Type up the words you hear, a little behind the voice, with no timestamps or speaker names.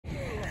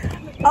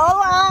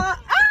Hola!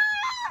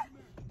 Ah!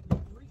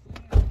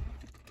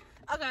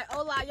 Okay,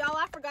 hola, y'all.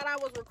 I forgot I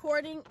was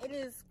recording. It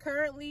is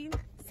currently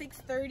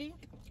 6:30.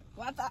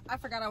 Well, I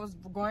forgot I was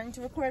going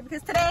to record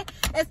because today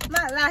is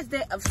my last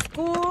day of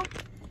school.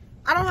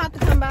 I don't have to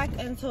come back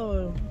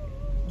until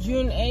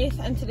June 8th,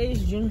 and today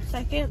is June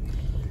 2nd.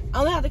 I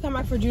only have to come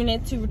back for June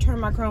 8th to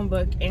return my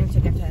Chromebook and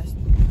take a test.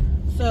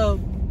 So,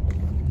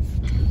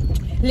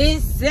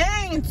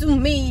 listen to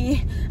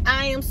me.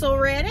 I am so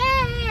ready.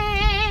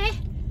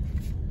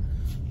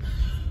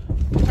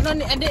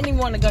 I didn't even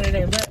want to go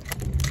today, but,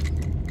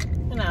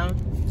 you know.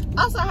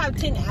 Also, I have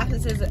 10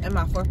 absences in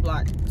my 4th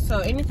block. So,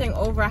 anything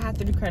over, I have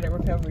to do credit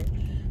recovery.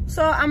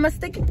 So, I'm going to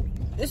stick.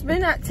 It's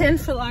been at 10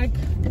 for like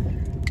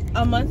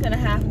a month and a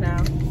half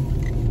now.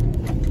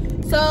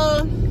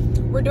 So,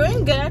 we're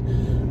doing good.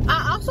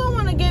 I also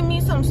want to get me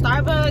some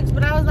Starbucks,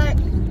 but I was like,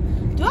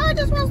 do I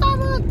just want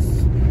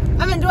Starbucks?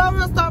 I mean, do I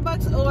want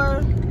Starbucks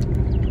or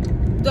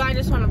do I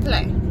just want to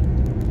play?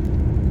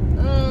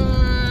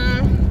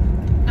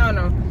 I don't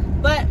know.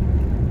 But,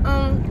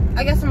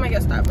 I guess I'm gonna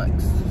get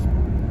Starbucks.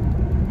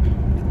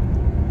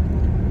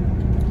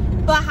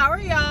 But how are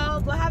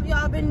y'all? What have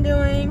y'all been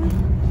doing?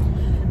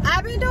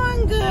 I've been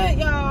doing good,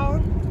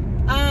 y'all.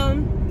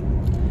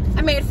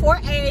 I made 4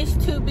 A's,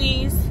 2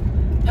 B's,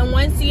 and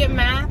 1 C in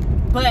math,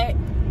 but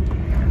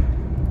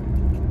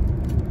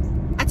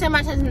I take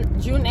my test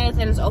June 8th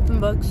and it's open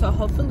book, so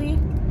hopefully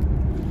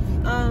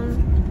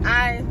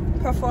I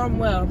perform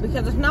well,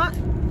 because if not,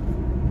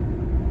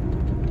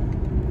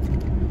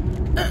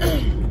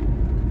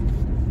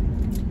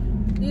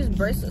 these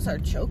bracelets are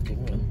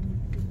choking me.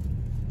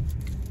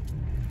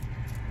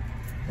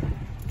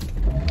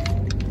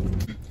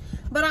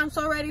 But I'm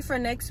so ready for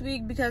next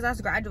week because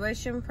that's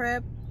graduation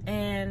prep,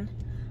 and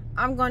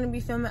I'm going to be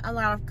filming a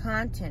lot of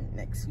content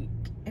next week,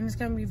 and it's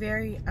going to be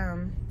very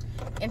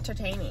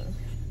entertaining,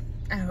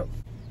 I hope.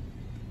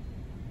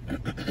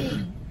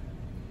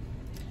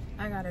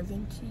 I got a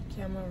Venti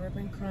Caramel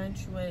Ribbon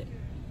Crunch with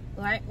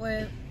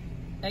lightweight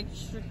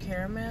extra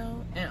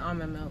caramel and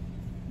almond milk.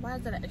 Why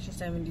is that an extra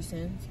 70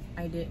 cents?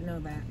 I didn't know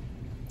that.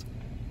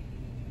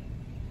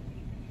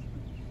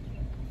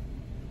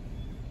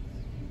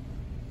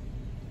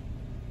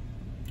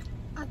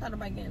 I thought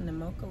about getting the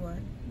mocha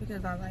one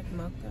because I like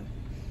mocha.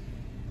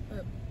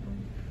 But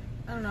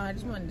I don't know, I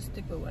just wanted to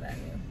stick with what I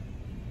knew.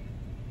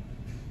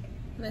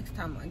 Next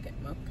time I'll get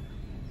mocha.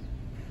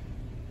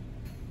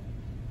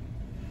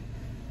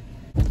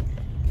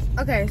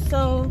 Okay,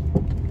 so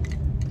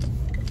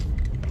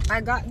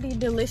I got the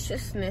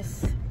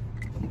deliciousness.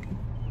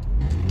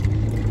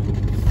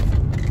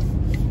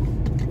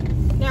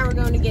 Now we're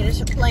going to get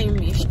us a plain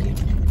biscuit.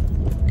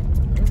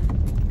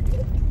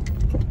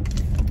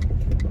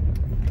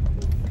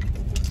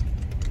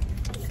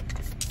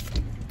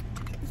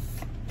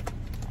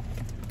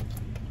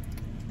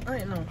 Oh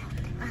wait, no,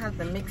 I have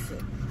to mix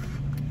it.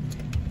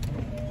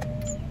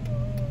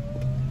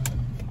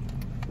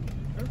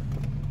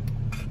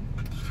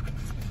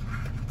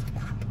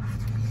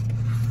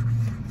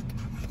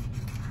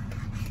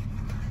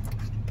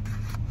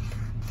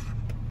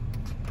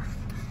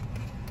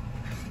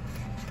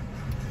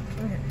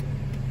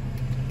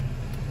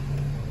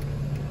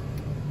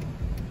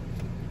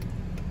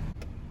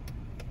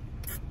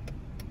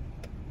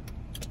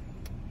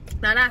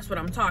 Now that's what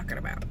I'm talking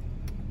about.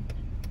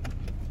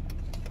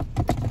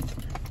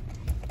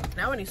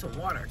 Now we need some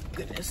water.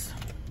 Goodness.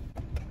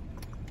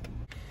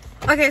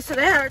 Okay, so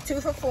they had a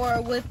 2 for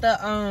 $4 with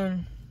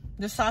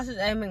the sausage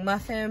egg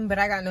McMuffin, but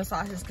I got no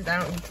sausage because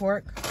I don't eat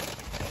pork.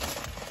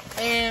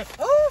 And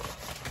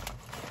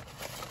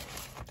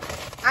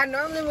I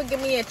normally would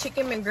give me a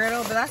chicken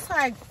McGriddle, but that's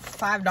like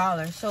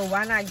 $5. So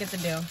why not get the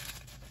deal?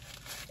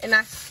 And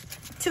that's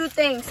 2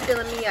 things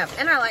filling me up.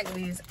 And I like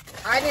these.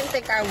 I didn't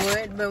think I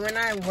would, but when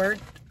I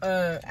worked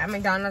at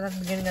McDonald's at the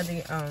beginning of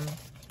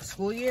the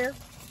school year,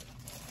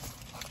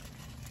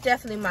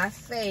 definitely my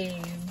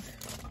fave.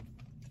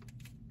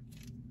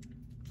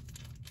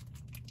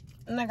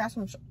 And I got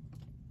some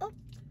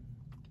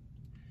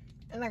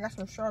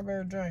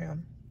strawberry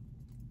jam.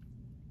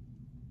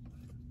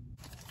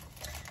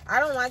 I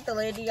don't like the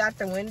lady out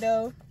the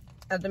window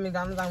at the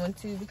McDonald's I went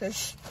to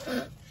because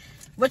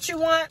what you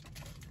want?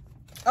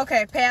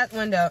 Okay, pay at the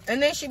window.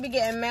 And then she be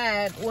getting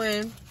mad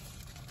when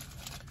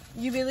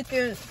you be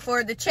looking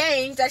for the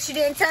change that she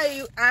didn't tell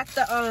you at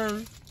the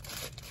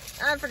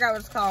I forgot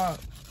what it's called,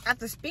 at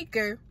the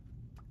speaker,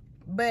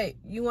 but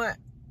you want,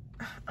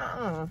 I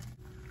don't know.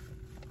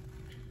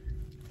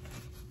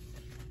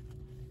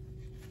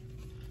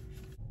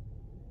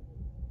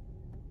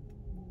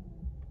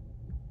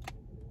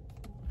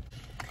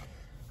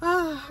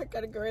 I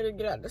gotta get ready to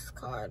get out of this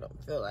car. I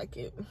don't feel like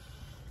it.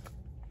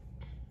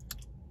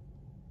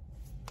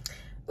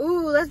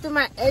 Ooh, let's do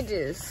my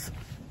edges.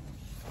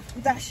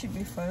 That should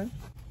be fun.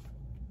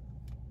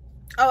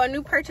 Oh, a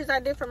new purchase I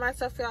did for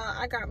myself, y'all.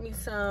 I got me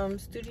some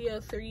Studio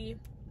 3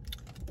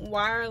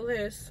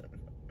 wireless,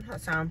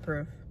 not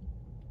soundproof.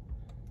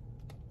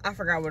 I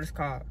forgot what it's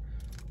called.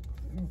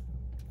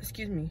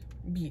 Excuse me,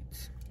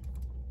 Beats.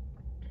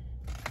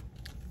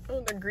 Oh,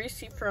 the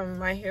greasy from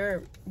my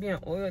hair being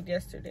oiled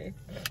yesterday.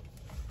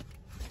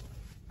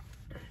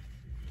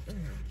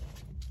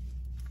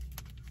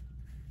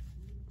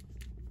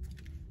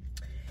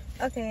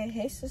 Okay,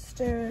 hey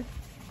sister.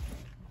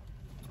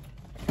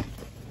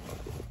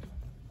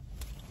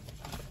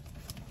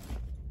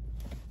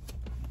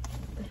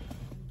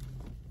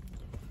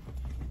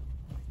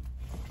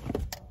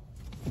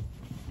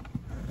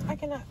 I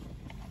cannot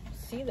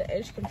see the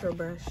edge control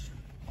brush.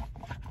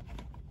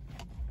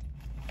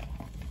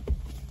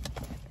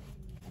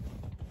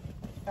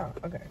 Oh,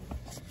 okay.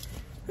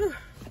 Whew.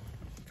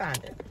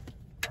 Found it.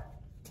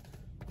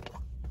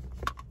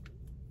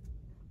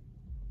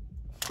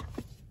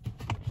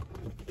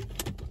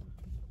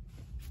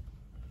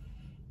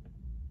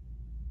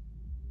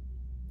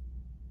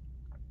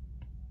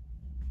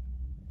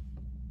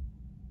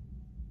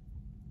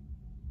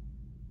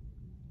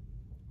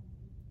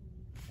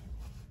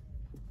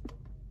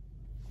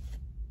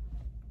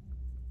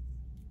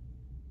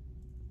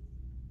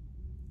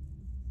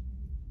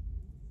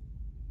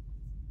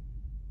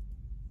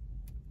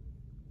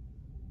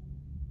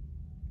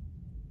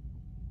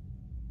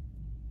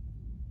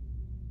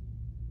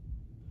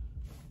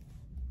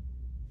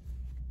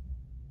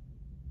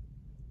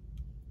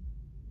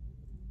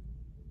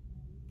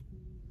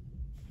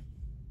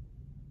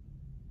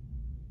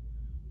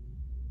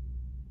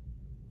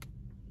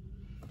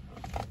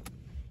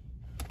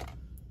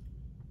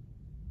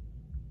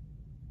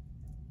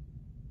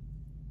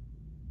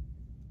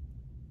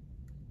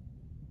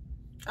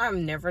 I've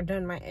never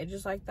done my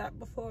edges like that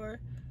before,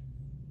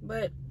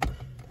 but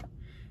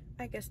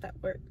I guess that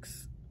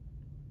works.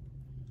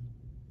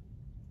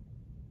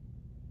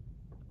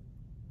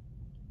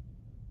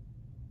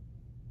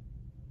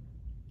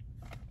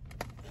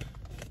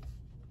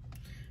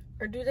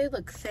 Or do they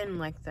look thin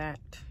like that?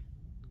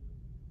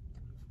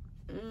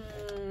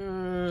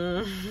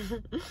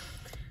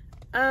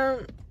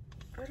 I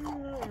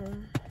don't know.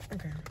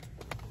 Okay.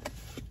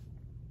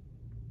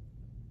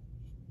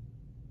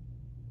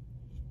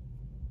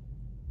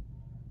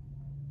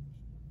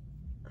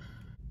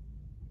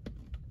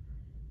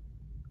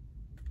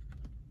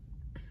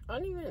 I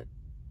don't even.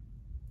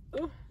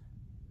 Ooh.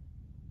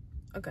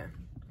 Okay.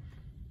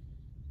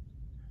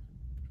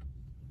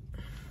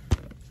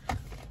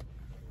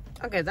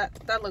 Okay,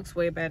 that looks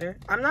way better.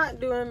 I'm not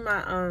doing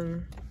my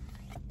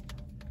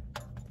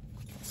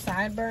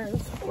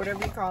sideburns,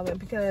 whatever you call it,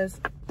 because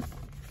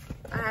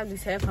I have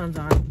these headphones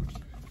on.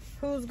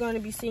 Who's going to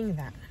be seeing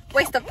that?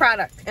 Waste of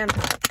product. And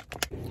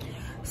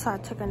so I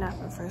took a nap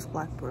in first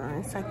block, we're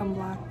in second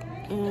block,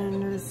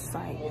 and there's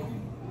like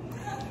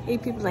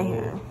 8 people in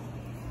here.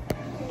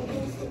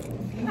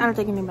 I don't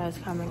think anybody's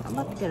coming. I'm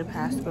about to get a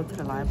pass to go to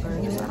the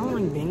library because I don't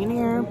like being in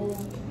here.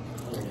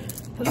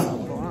 It's so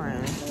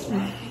boring.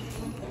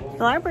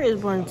 The library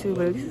is boring too,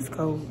 but this is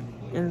cold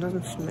and it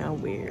doesn't smell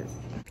weird.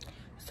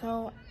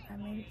 So I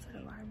made it to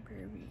the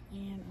library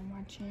and I'm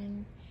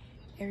watching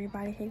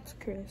Everybody Hates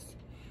Chris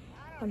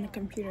on the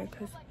computer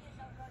because,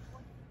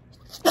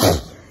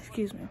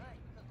 excuse me,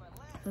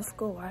 the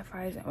school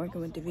Wi-Fi isn't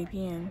working with the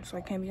VPN, so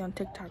I can't be on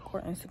TikTok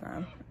or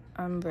Instagram.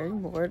 I'm very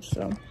bored,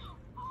 so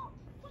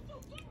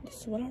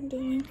this is what I'm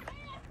doing.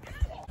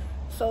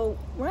 So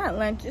we're at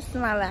lunch. This is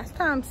my last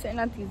time sitting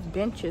at these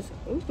benches.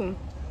 Ooh.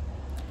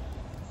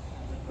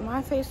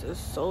 My face is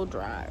so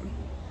dry.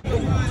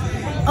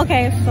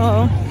 Okay,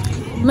 so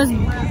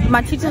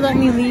my teacher let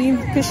me leave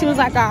because she was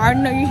like, I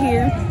already know you're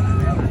here.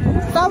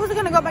 So I was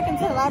gonna go back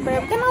into the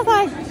library, but then I was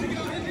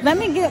like, let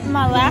me get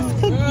my last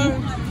cookie.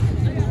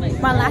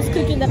 My last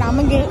cookie that I'm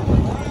gonna get,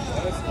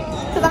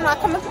 because I'm not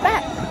coming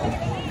back.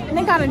 And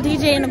they got a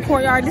DJ in the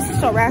courtyard. This is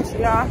so ratchet,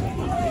 y'all.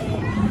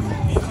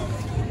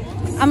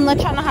 I'm gonna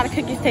let y'all know how the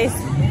cookies taste.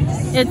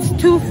 It's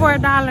 2 for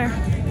 $1,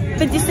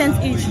 50 cents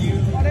each.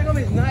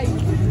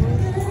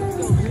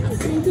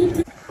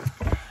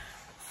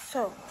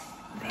 So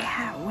they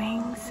had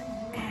wings,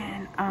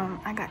 and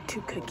I got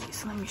 2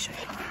 cookies. Let me show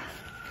you.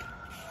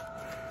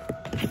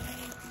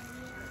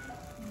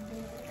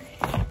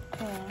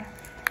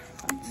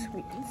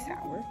 Sweet and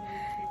sour,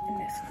 and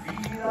this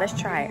one. Let's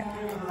try it.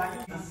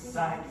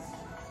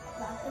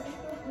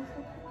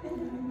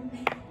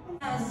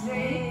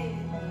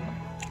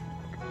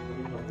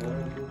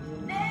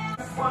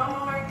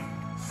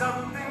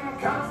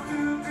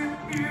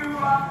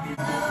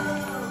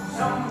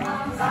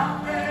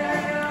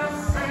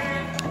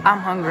 I'm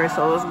hungry,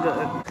 so it's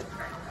good.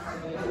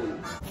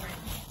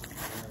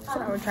 So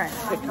now we're trying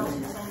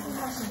cookies.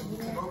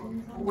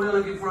 We're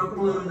looking for a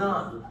blue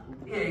nun.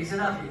 Yeah, he's an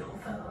ugly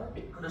old fellow.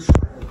 Got a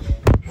scratch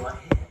right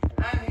here.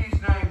 And his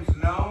name's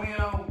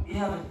Nomeo. You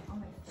haven't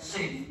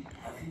seen him,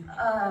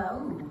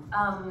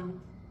 have you?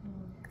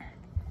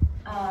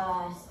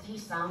 He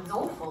sounds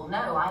awful.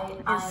 No,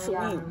 I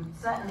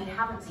certainly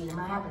haven't seen him.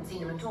 I haven't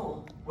seen him at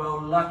all.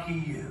 Well, lucky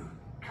you.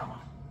 Come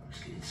on,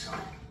 let's get inside.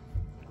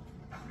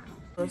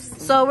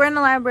 So we're in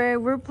the library.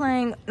 We're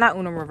playing not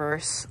Uno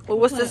reverse. Well,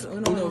 what's this?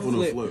 Uno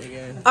flip.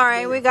 All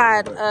right, we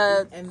got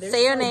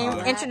say your name,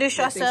 introduce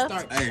yourself.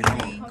 Hey,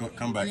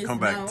 come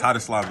back.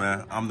 Titus Law,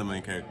 man. I'm the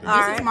main character. All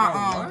This right. is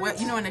my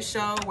you know, in the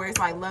show where it's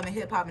like Love and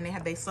Hip Hop and they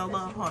have their solo.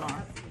 Hold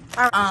on.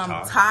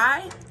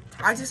 Ty.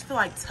 I just feel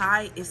like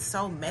Ty is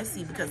so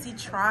messy because he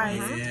tries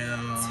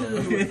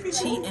to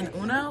cheat in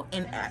Uno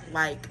and act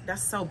like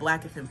that's so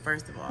black of him.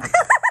 First of all,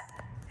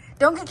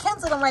 Don't get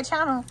canceled on my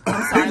channel.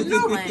 I'm sorry, I'm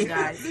just playing,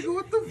 guys.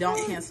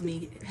 Don't cancel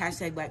me.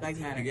 Hashtag Black Lives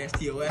Matter.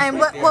 And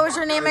what was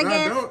your name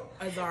again?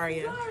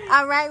 Azaria.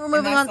 All right, we're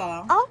moving on.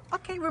 all. Oh,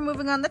 okay, we're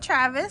moving on to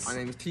Travis. My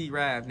name is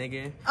T-Rav,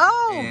 nigga.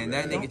 Oh. And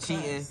that nigga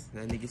cheating.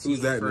 That nigga cheating.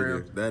 Who's that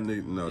for nigga? That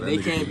nigga, no, that They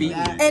nigga can't beat me.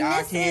 And Y'all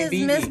this can't is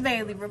beat Miss me.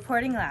 Bailey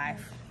reporting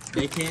live.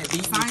 They can't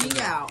beat me. Signing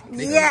out.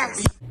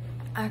 Yes.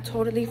 I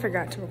totally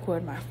forgot to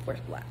record my fourth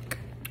block,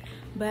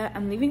 but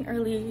I'm leaving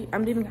early.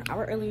 I'm leaving an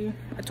hour early.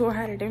 I told her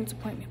I had a dentist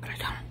appointment, but I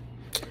don't.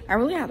 I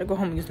really had to go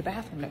home and use the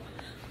bathroom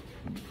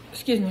though.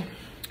 Excuse me.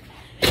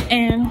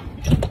 And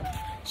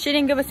she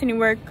didn't give us any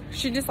work.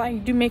 She just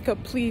like, do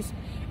makeup, please.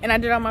 And I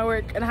did all my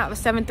work, and I have a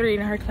 7.3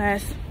 in her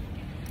class.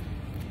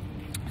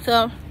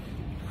 So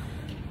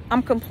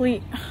I'm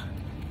complete.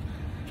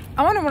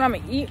 I wonder what I'm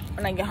gonna eat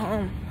when I get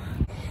home.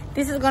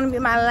 This is gonna be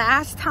my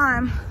last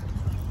time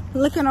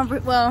looking over,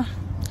 well,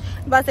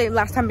 I'm about to say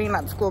last time being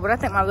at school, but I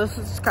think my little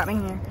sister's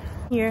coming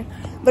here.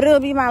 But it'll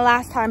be my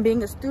last time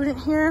being a student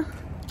here,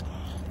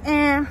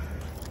 and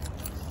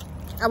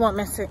I won't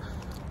miss it.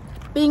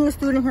 Being a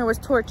student here was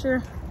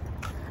torture.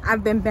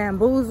 I've been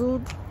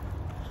bamboozled,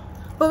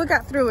 but we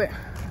got through it.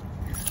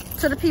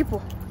 To the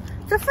people,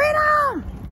 to freedom!